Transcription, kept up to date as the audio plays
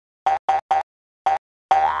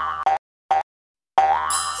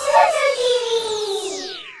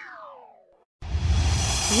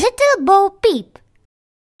Bo Peep.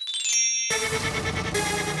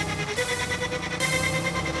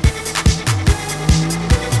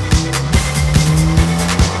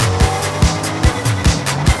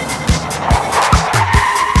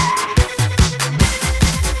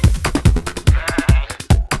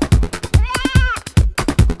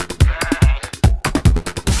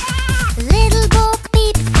 Little Bo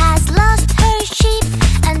Peep has lost her sheep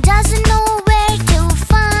and doesn't know where to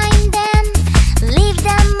find them. Leave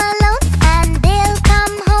them alone and they'll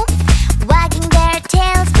come home, wagging their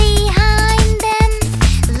tails behind them.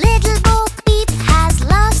 Little Bo Peep has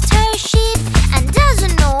lost her sheep and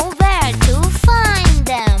doesn't know where to find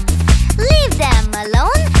them. Leave them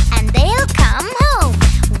alone and they'll come home,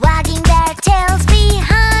 wagging their tails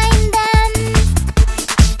behind them.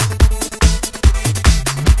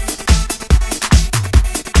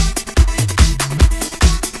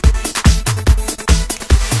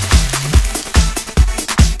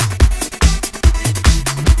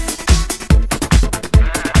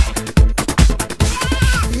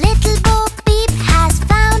 Little Bo Peep has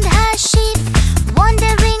found her sheep,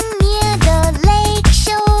 wandering near the lake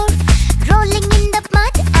shore, rolling in the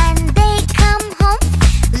mud and they come home,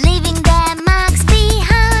 leaving their marks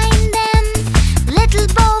behind them. Little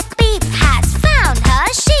Bo Peep has found her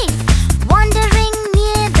sheep, wandering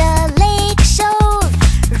near the lake shore,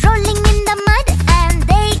 rolling in the mud and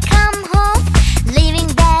they come home, leaving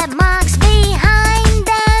their marks behind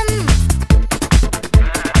them.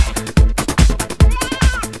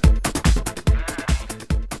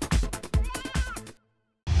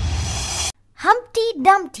 Humpty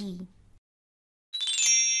Dumpty.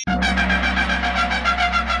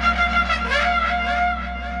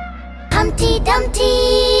 Humpty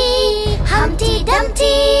Dumpty, Humpty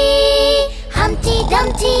Dumpty, Humpty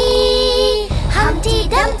Dumpty, Humpty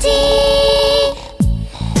Dumpty.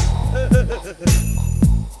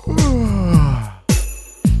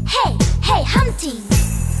 Hey, hey, Humpty.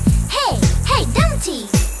 Hey, hey, Dumpty.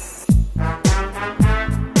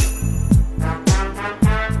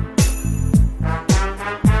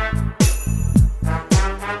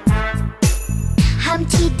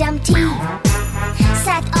 Humpty Dumpty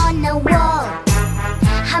sat on a wall.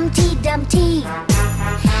 Humpty Dumpty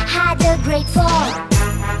had a great fall.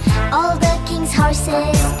 All the king's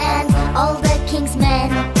horses and all the king's men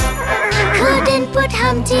couldn't put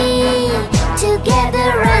Humpty together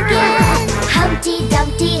again. Humpty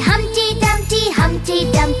Dumpty, Humpty Dumpty,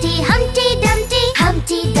 Humpty Dumpty, Humpty Dumpty,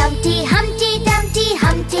 Humpty Dumpty, Humpty Dumpty,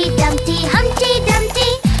 Humpty Dumpty, Humpty Dumpty,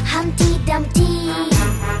 Humpty Dumpty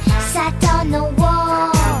sat on a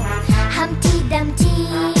wall. Humpty Dumpty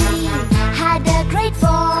had a great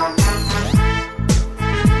fall.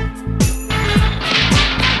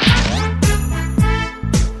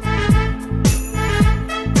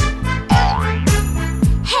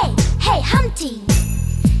 Hey, hey, Humpty.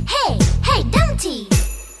 Hey, hey, Dumpty.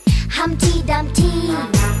 Humpty Dumpty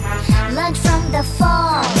learned from the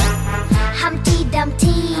fall. Humpty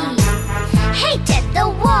Dumpty hated the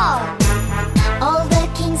wall. All the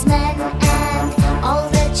king's men and all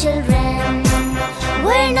the children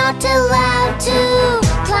were not allowed to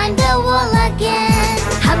climb the wall again.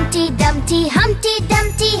 Humpty Dumpty, Humpty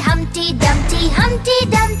Dumpty, Humpty Dumpty, Humpty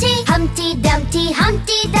Dumpty, Humpty Dumpty,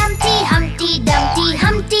 Humpty Dumpty, Humpty Dumpty,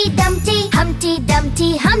 Humpty Dumpty, Humpty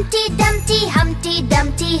Dumpty, Humpty Dumpty, Humpty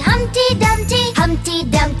Dumpty, Humpty Dumpty, Humpty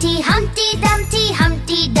Dumpty, Humpty Dumpty,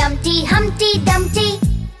 Humpty Dumpty, Humpty Dumpty.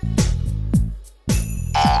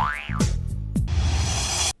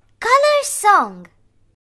 Color Song.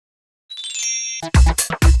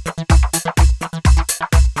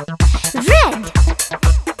 Red,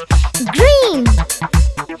 green,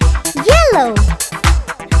 yellow,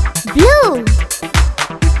 blue,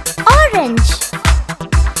 orange,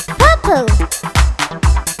 purple,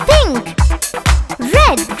 pink.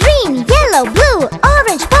 Red, green, yellow, blue,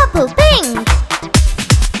 orange, purple, pink.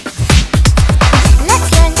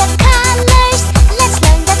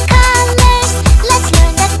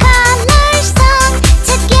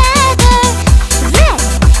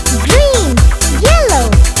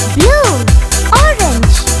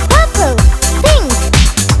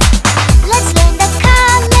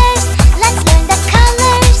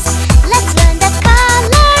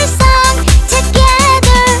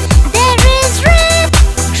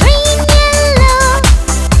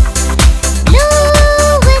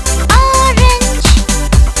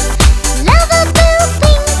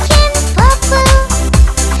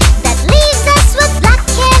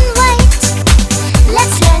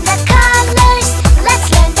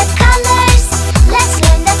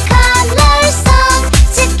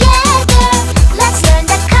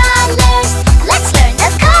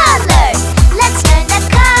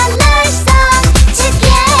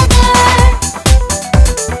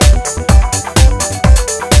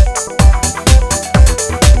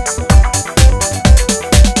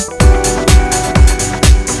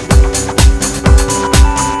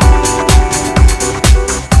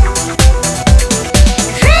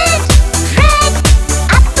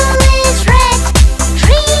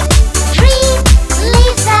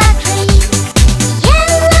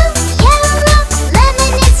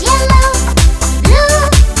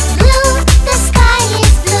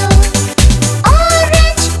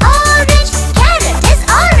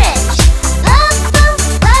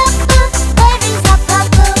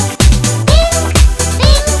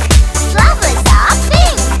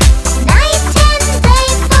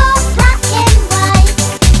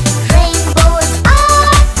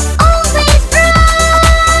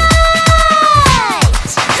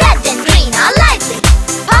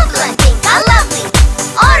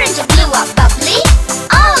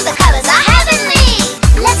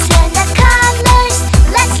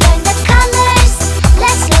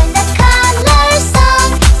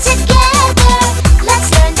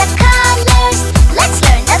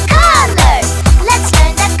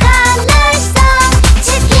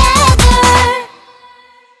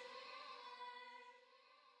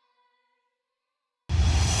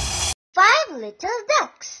 little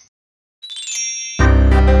ducks.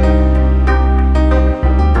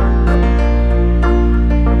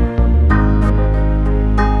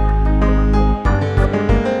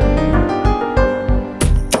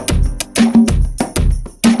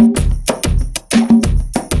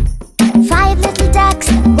 Five little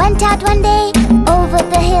ducks went out one day, over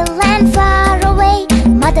the hill and far away.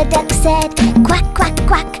 Mother duck said, quack, quack,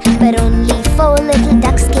 quack, but only four little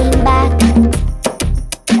ducks came back.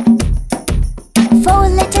 Four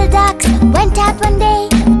little ducks went out one day,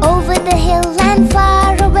 over the hill and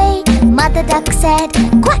far away. Mother duck said,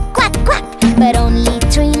 quack, quack, quack, but only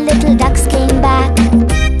three little ducks came back.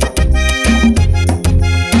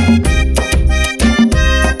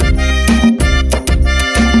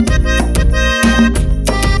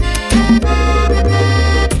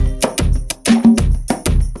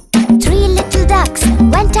 Three little ducks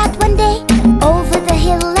went out one day, over the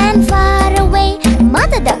hill and far away.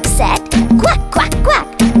 Mother duck said, quack, quack, quack,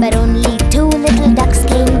 but only two little ducks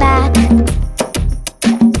came back.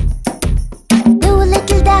 Two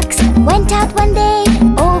little ducks went out one day,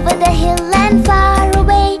 over the hill and far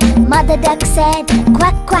away. Mother duck said,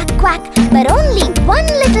 quack, quack, quack, but only one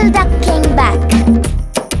little duck came back.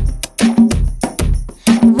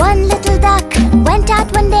 One little duck went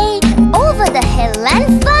out one day, over the hill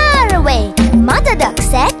and far away. Mother duck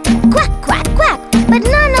said, quack, quack, quack, but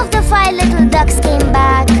none of the five little ducks came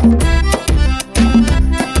back.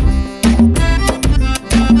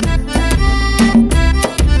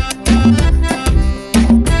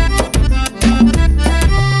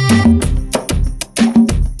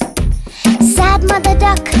 Sad mother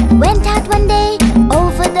duck went out one day,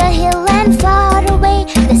 over the hill and far away.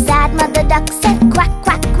 The sad mother duck said, quack,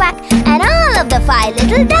 quack, quack, and all of the five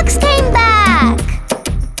little ducks came back.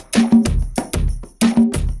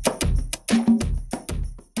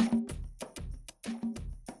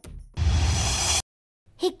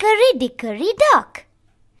 Hickory, Dickory, Dock.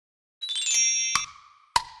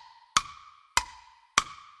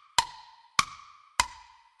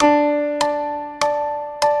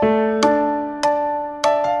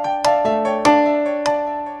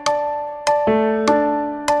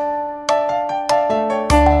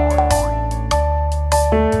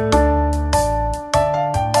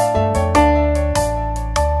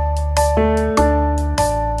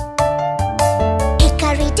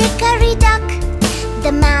 Hickory, Dickory, Dock.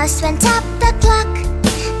 The mouse went up the clock.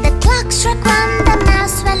 The clock struck one, the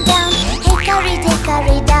mouse went down. Hickory,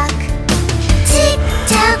 Dickory, Dock. Tick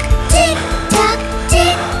tock, tick tock,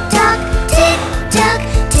 tick tock, tick tock,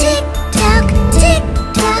 tick tock, tick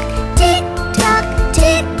tock, tick tock,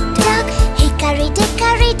 tick tock. Hickory,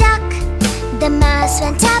 Dickory, Dock. The mouse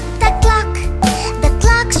went up the clock. The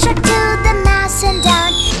clock struck two, the mouse went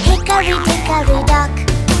down. Hickory, Dickory, Dock.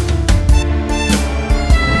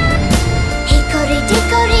 Hickory,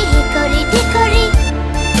 Dickory, Hickory, Dickory.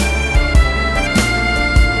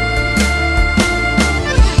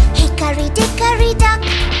 Hickory, Dickory, Dock.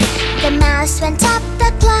 The mouse went up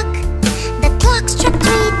the clock. The clock struck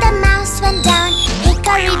three, the mouse went down.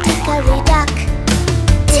 Hickory, Dickory, Dock.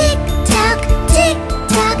 Tick tock, tick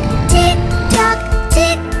tock, tick tock,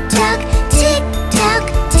 tick tock, tick tock,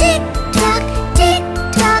 tick tock, tick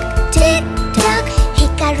tock, tick tock.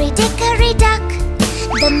 Hickory, Dickory, Dock.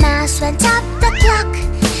 The mouse went up the clock.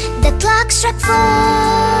 The clock struck four.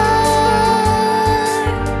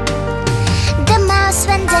 The mouse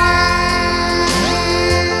went down.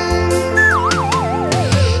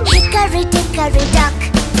 Hickory, Dickory, Dock.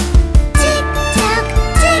 Tick tock,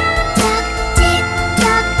 tick tock, tick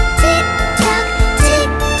tock, tick tock, tick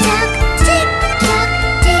tock, tick tock,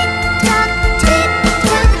 tick tock, tick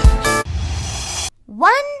tock.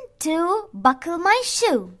 1, 2, buckle my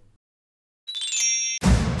shoe.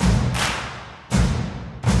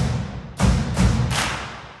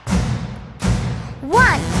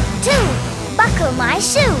 1, 2, buckle my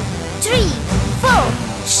shoe. 3, 4,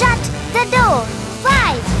 shut the door.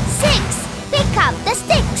 5, 6, pick up the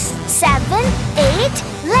sticks. 7, 8,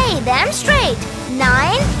 lay them straight.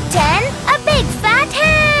 9, 10, a big fat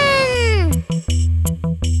hen.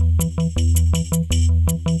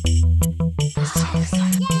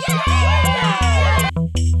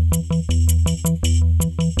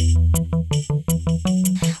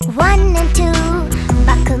 One and two,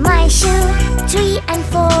 buckle my shoe. 3 and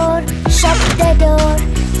 4, shut the door.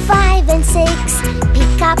 5 and 6,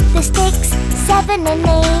 pick up the sticks. 7 and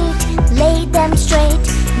 8, lay them straight.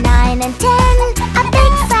 9 and 10, a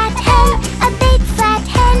big fat hen, a big fat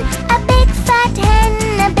hen, a big fat hen,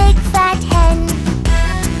 a big fat hen.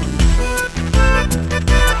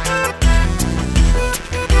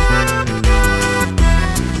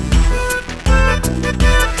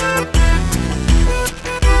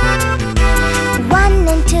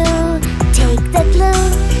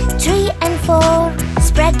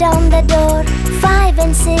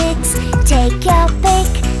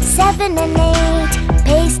 7 and 8,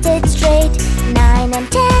 pasted straight. 9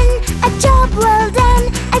 and 10, a job well done,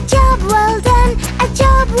 a job well done, a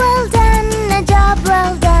job well done, a job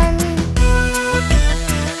well done.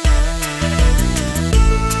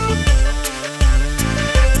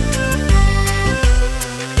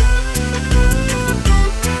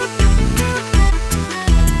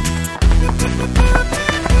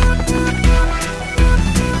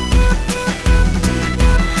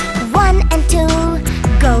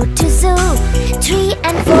 Go to zoo. 3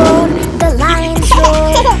 and 4, the lions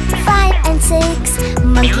roar. 5 and 6,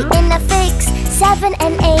 monkey in a fix. 7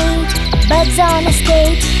 and 8, birds on a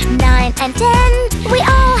stage. 9 and 10, we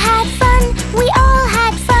all had fun. We all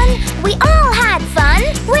had fun. We all had fun.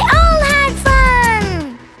 We all had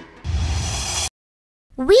fun.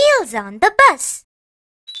 Wheels on the bus.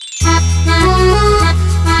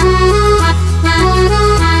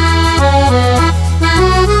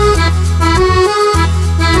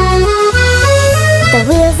 The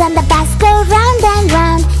wheels on the bus go round and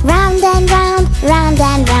round, round and round, round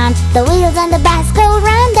and round. The wheels on the bus go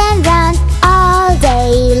round and round all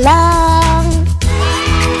day long.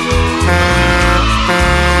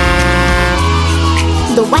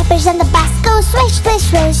 The wipers on the bus go swish, swish,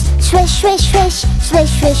 swish, swish, swish, swish,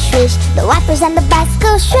 swish, swish, swish. The wipers on the bus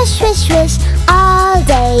go swish, swish, swish all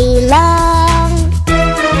day long.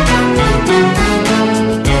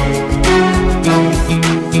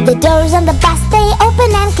 The doors on the bus, they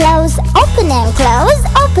open and close, open and close,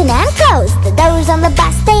 open and close. The doors on the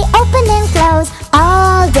bus, they open and close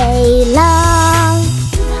all day long.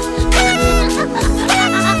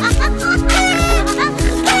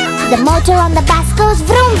 The motor on the bus goes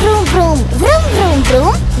vroom, vroom, vroom, vroom, vroom,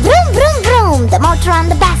 vroom, vroom, vroom, vroom. The motor on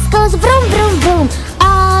the bus goes vroom, vroom, vroom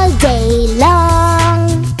all day long.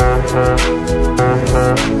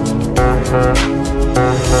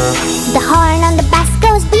 The horn on the bus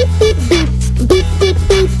goes beep, beep, beep, beep, beep,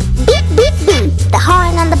 beep, beep, beep, beep. The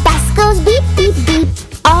horn on the bus goes beep, beep, beep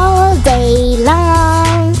all day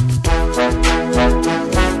long.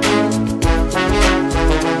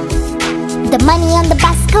 The money on the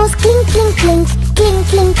bus goes clink, clink, clink, clink,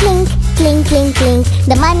 clink, clink, clink, clink, clink.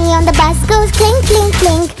 The money on the bus goes clink, clink,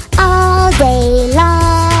 clink all day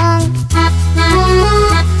long.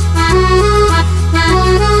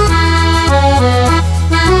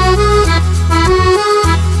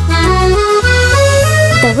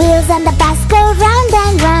 The wheels on the bus go round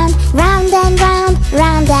and round, round and round,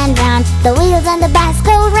 round and round. The wheels on the bus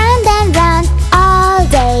go round and round all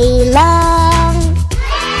day long.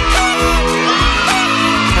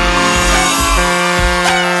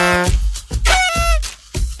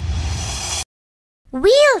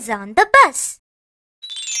 Wheels on the bus.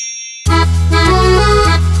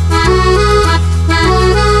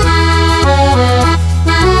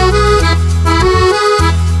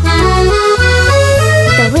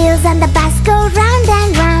 The wheels on the bus go round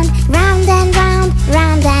and round, round and round,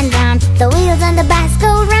 round and round. The wheels on the bus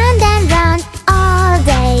go round and round all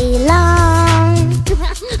day long.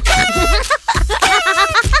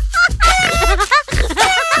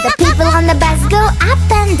 The people on the bus go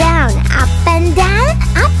up and down, up and down,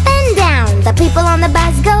 up and down. The people on the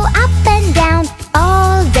bus go up and down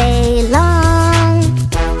all day long.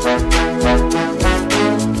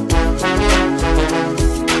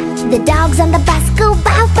 The dogs on the bus go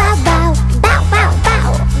bow, bow, bow, bow, bow,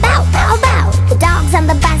 bow, bow, bow, bow. The dogs on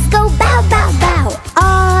the bus go bow, bow, bow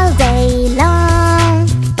all day long.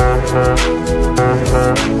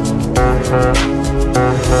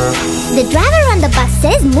 The driver on the bus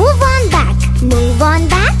says move on back, move on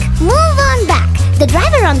back, move on back. The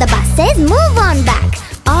driver on the bus says move on back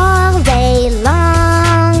all day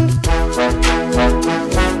long.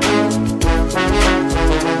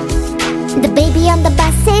 The baby on the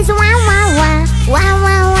bus says wah, wah, wah, wah,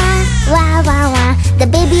 wah, wah, wah, wah, wah. The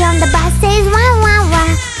baby on the bus says wah, wah,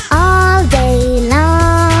 wah all day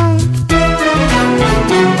long.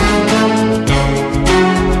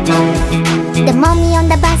 The mommy on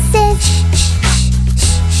the bus says shh, shh,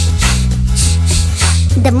 shh, shh, shh, shh,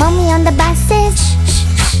 shh. The mommy on the bus says shh,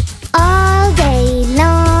 shh, shh, all day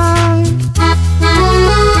long.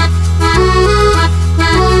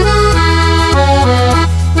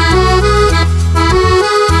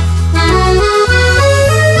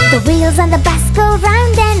 The wheels on the bus go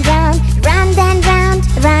round and round, round and round,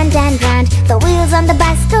 round and round. The wheels on the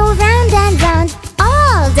bus go round and round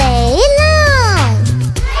all day long.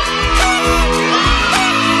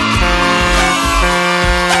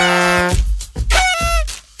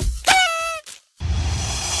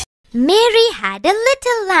 Mary had a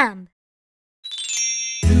little lamb.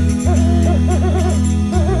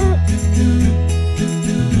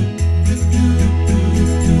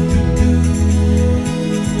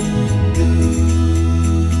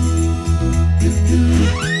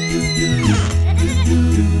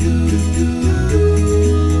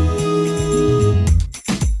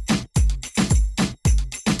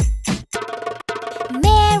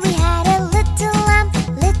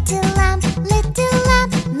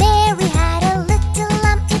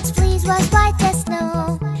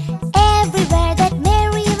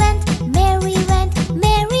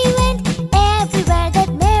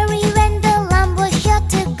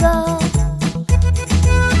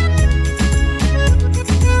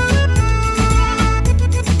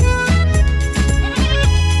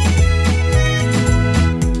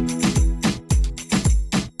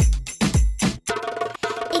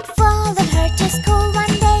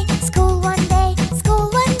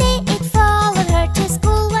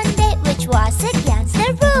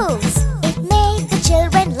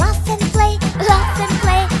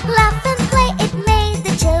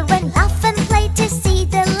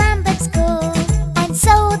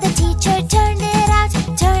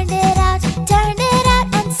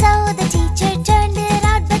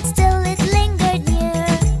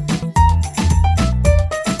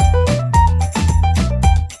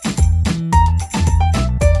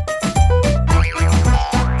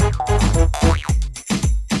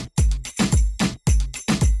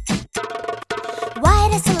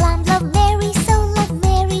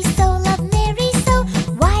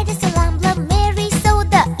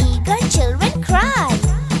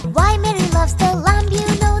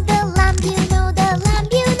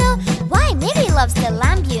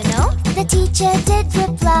 teacher did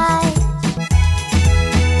reply.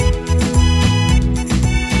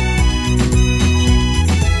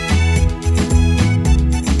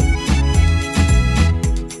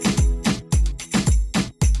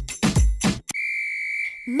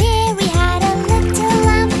 Mary had a little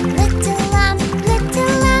lamb, little lamb,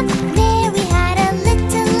 little lamb. Mary had a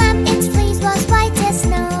little lamb, its fleece was white as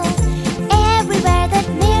snow. Everywhere that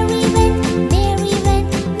Mary went, Mary went,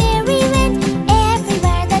 Mary went.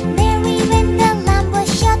 Everywhere that Mary went, the lamb was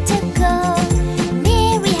sure to go.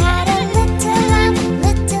 Mary had a little lamb,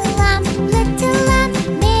 little lamb, little lamb.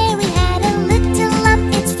 Mary had a little lamb,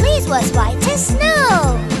 its fleece was white as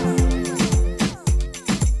snow.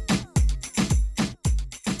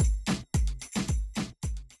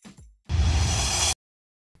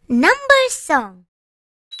 Number song.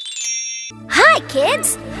 Hi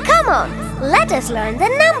kids, come on, let us learn the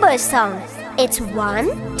number song. It's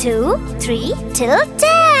 1, 2, 3 till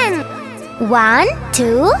 10. 1,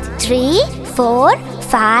 2, 3, 4,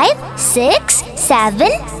 5, 6,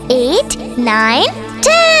 7, 8, 9,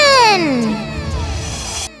 10.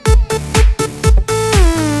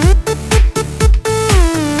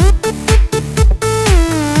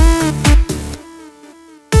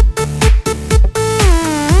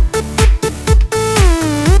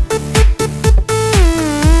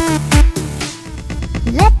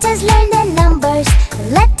 Let us learn the numbers,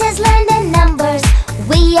 let us learn the numbers.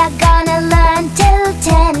 We are gonna learn till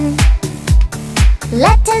 10.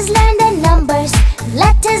 Let us learn the numbers,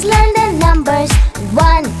 let us learn the numbers.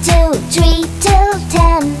 1, 2, 3 till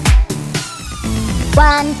 10.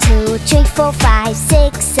 1, 2, 3, 4, 5,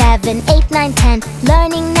 6, 7, 8, 9, 10.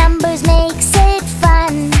 Learning numbers makes it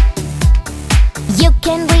fun. You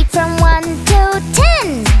can read from 1 to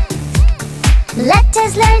 10. Let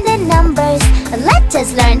us learn the numbers, let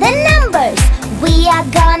us learn the numbers. We are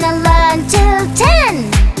gonna learn till 10.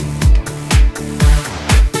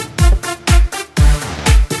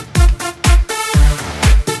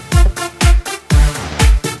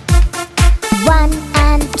 One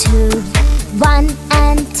and two, 1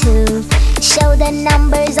 and 2. Show the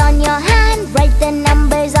numbers on your hand, write the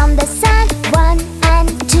numbers on the sand. 1 and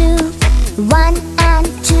 2, 1 and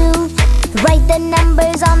 2. Write the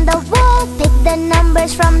numbers on the wall, pick the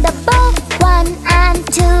numbers from the bowl. 1 and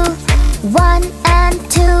 2, 1 and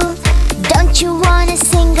 2. Don't you wanna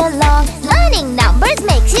sing along? Learning numbers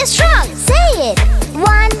makes you strong. Say it!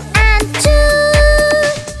 1 and 2.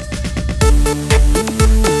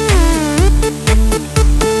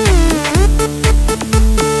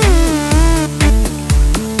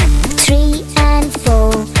 3 and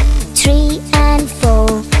 4, 3 and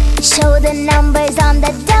 4. Show the numbers on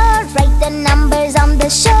the door, write the numbers on the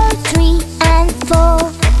shore. 3 and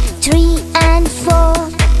 4, 3 and 4.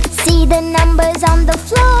 See the numbers on the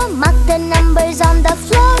floor, mark the numbers on the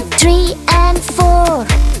floor. 3 and 4,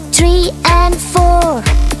 3 and 4.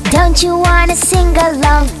 Don't you wanna sing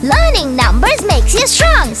along? Learning numbers makes you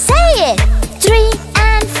strong. Say it! 3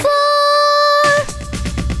 and 4.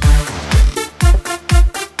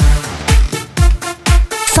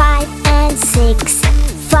 5 and 6,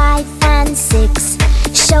 5 and 6.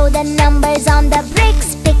 Show the numbers on the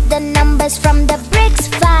bricks, pick the numbers from the bricks.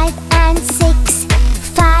 5 and 6,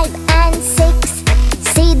 5 and 6.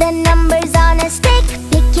 See the numbers on a stick,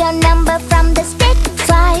 pick your number from the stick.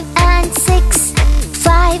 5 and 6,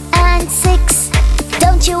 5 and 6.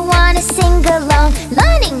 Don't you wanna sing along?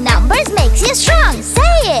 Learning numbers makes you strong.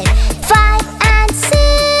 Say it! 5 and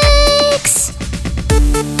 6.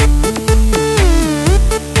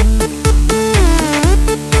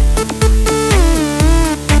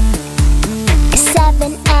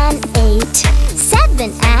 7 and 8,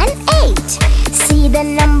 7 and 8. See the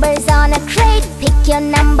numbers on a crate, pick your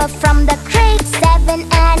number from the crate. 7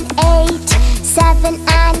 and 8, 7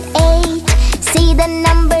 and 8. See the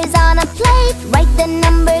numbers on a plate, write the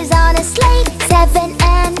numbers on a slate. 7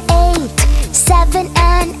 and 8, 7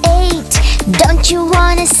 and 8. Don't you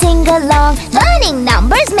wanna sing along? Learning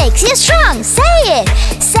numbers makes you strong. Say it!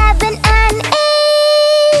 7 and 8.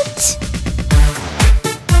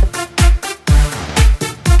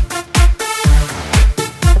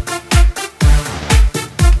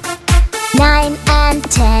 9 and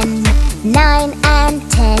 10, 9 and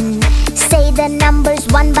 10. Say the numbers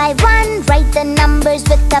one by one, write the numbers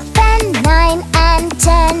with a pen. 9 and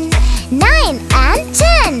 10, 9 and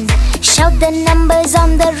 10. Shout the numbers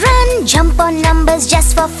on the run, jump on numbers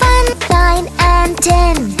just for fun. 9 and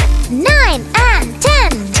 10, 9 and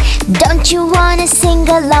 10. Don't you wanna sing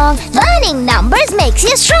along? Learning numbers makes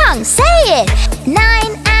you strong. Say it! 9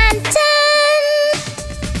 and 10.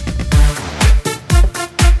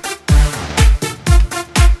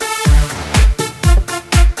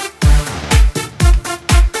 11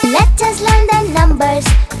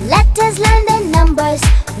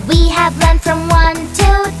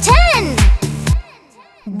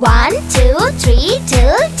 1, 2, 3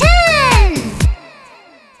 till 10.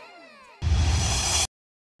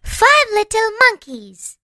 5 little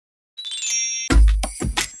monkeys.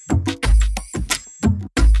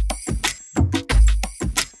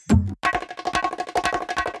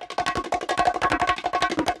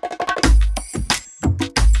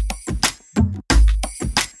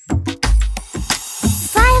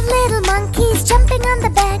 5 little monkeys jumping on the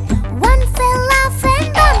bed. One fell off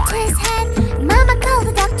and bumped his head. Mama called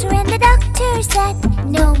the doctor and the doctor said,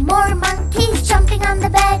 no more monkeys jumping on the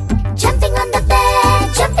bed. Jumping on the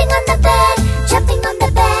bed, jumping on the bed, jumping on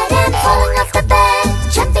the bed and falling off the bed.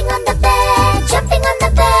 Jumping on the bed, jumping on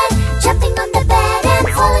the bed, jumping on the bed and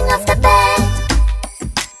falling off the bed.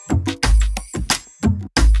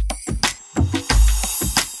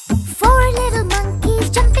 4 little monkeys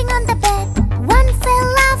jumping on the bed. One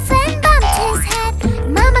fell off and bumped his head.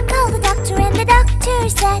 Mama called the doctor and the doctor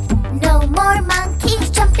said, no more monkeys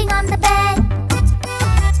jumping on the bed.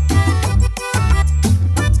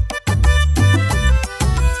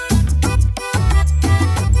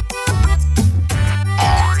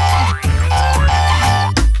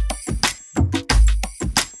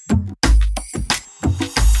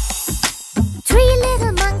 Three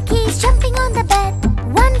little monkeys jumping on the bed.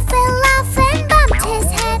 One fell off and bumped his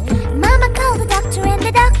head. Mama called the doctor and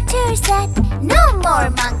the doctor said, no more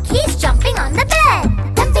monkeys jumping on the bed.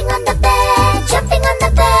 Jumping on the bed, jumping on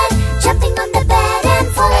the bed, jumping on the bed and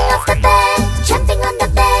falling off the bed. Jumping on the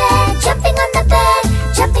bed, jumping on the bed,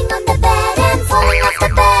 jumping on the bed and falling off the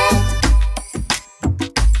bed.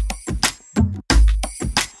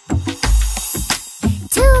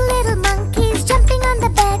 2 little monkeys jumping on the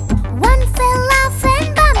bed. One fell off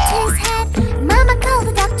and bumped his head. Mama called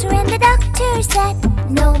the doctor and the doctor said,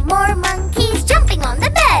 no more monkeys jumping on the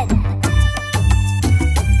bed.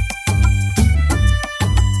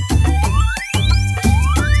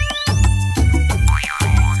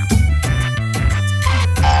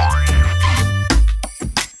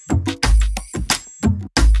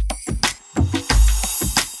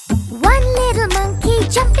 One little monkey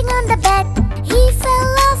jumping on the bed. He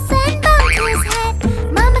fell off and bumped his head.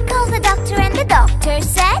 Mama called the doctor and the doctor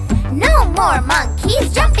said, no more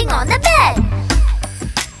monkeys jumping on the bed.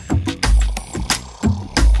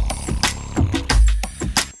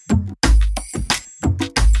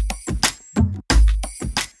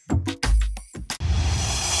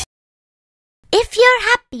 If you're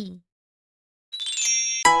happy.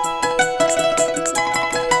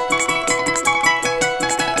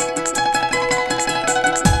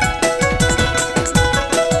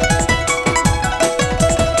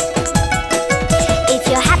 If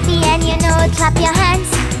you're happy and you know it, clap your hands.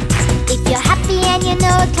 If you're happy and you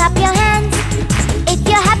know it, clap your hands. If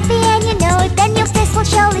you're happy and you know it, then your face will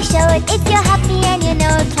surely show it. If you're happy and you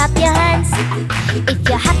know it, clap your hands. If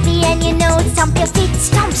you're happy and you know it, stomp your feet,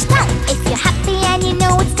 stomp, stomp. If you're happy and you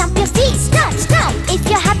know it, stomp your feet, stomp, stomp. If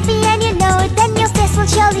you're happy and you know it, then your face will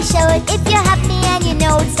surely show it. If you're happy and you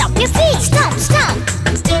know it, stomp your feet, stomp, stomp.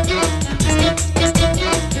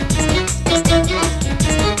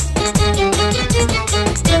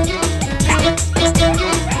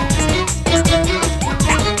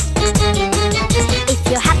 If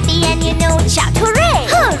you're happy and you know it, shout hooray!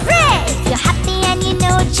 Hooray! If you're happy and you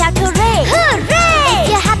know it, shout hooray! Hooray! If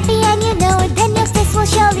you're happy and you know it, then your face will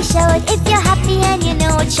surely show it. If you're happy and you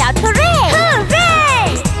know it, shout hooray!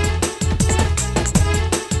 Hooray!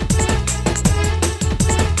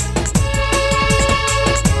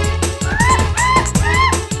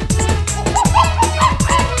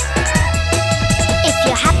 If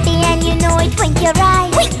you're happy and you know it, wink your eye.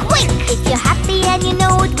 Wink, wink. If you're happy and you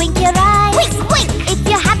know it, wink your eye. Wink, wink. If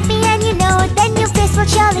you're happy and you know it, then your face will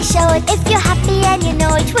surely show it. If you're happy and you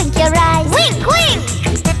know it, wink your eyes. Wink, wink.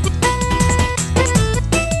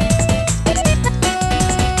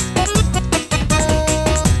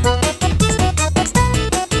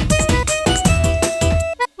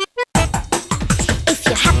 If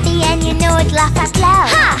you're happy and you know it, laugh out loud.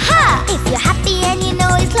 Ha ha! If you're happy and you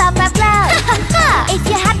know it, laugh out loud. Ha ha! If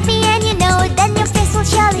you're happy and you know it, then your face will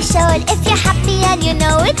surely show it. If you're happy and you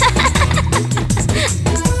know it.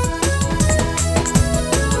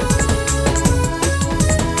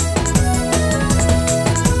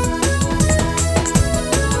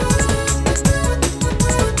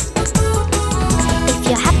 If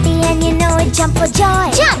you're happy and you know it, jump for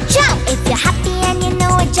joy. Jump, jump. If you're happy and you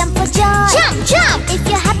know it, jump for joy. Jump, jump. If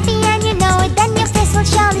you're happy and you know it, then your face will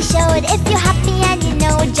surely show it. If you're happy and you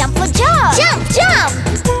know it, jump for joy. Jump, jump.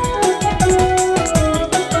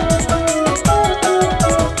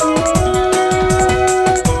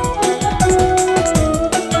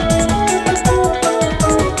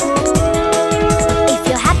 If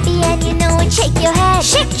you're happy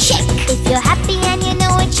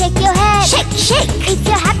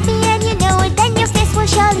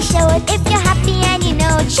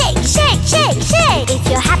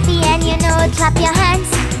know, clap your hands.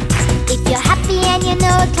 If you're happy and you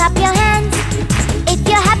know, clap your hands. If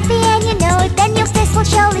you're happy and you know, then your face will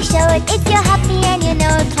surely show it. If you're happy and you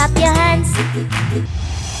know, clap your hands.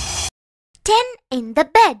 10 in the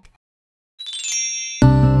bed.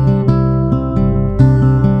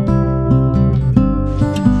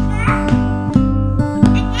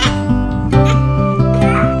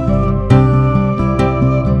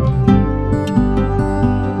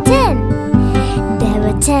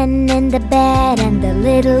 Ten in the bed, and the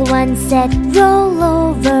little one said, roll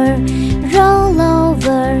over, roll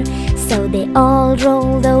over. So they all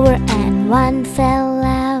rolled over and one fell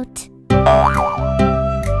out.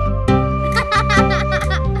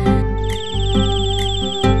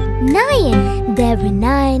 9. There were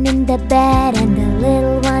 9 in the bed, and the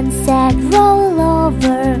little one said, roll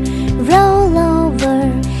over, roll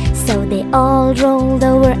over. So they all rolled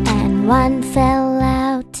over and one fell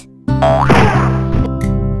out.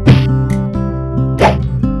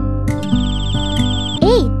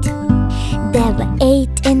 8. There were 8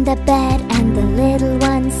 in the bed, and the little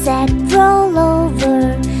one said, roll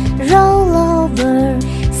over, roll over.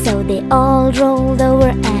 So they all rolled over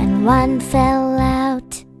and one fell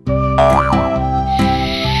out. 7.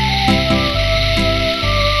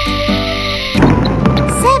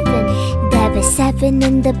 There were 7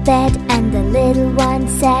 in the bed, and the little one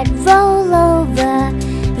said, roll over,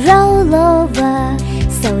 roll over.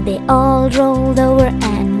 So they all rolled over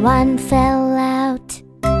and one fell out.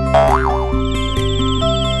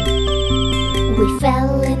 We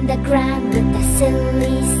fell in the ground with a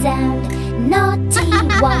silly sound. Naughty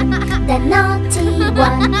one, the naughty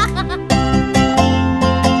one.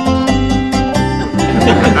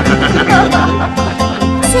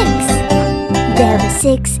 6. There were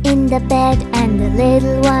 6 in the bed, and the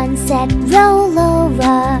little one said, roll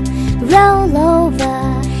over, roll over.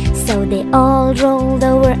 So they all rolled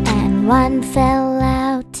over and one fell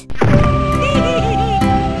out.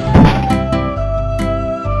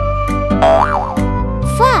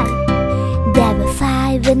 5. There were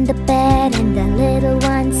 5 in the bed, and the little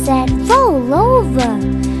one said, roll over,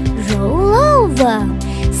 roll over.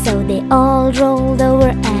 So they all rolled over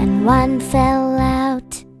and one fell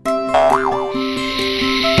out.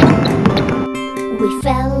 We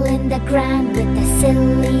fell in the ground with a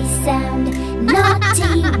silly sound.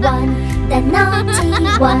 Naughty one, the naughty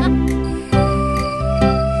one.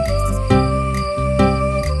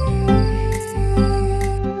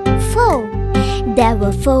 4. There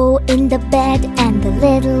were 4 in the bed, and the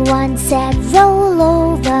little one said, roll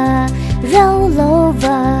over, roll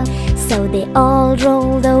over. So they all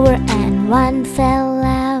rolled over and one fell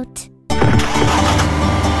out.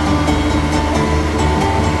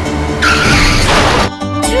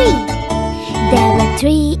 3. There were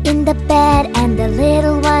 3 in the bed, and the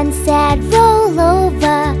little one said, roll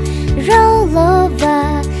over, roll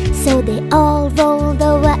over. So they all rolled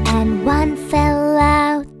over and one fell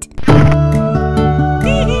out.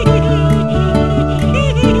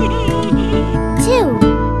 2.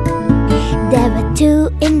 There were 2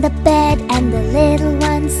 in the bed, and the little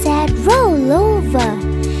one said, roll over,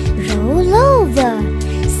 roll over.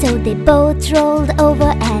 So they both rolled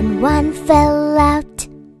over and one fell out.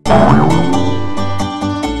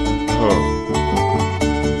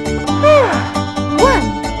 1.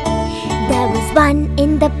 There was 1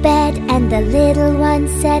 in the bed, and the little one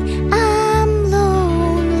said, I'm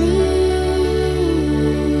lonely.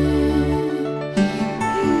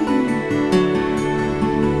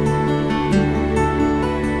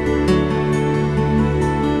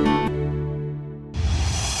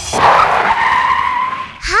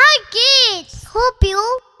 Hi kids! Hope you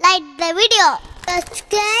liked the video.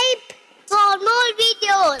 Subscribe for more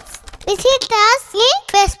videos. Visit us in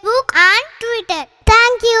Facebook and Twitter.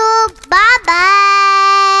 Thank you. Bye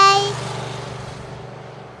bye.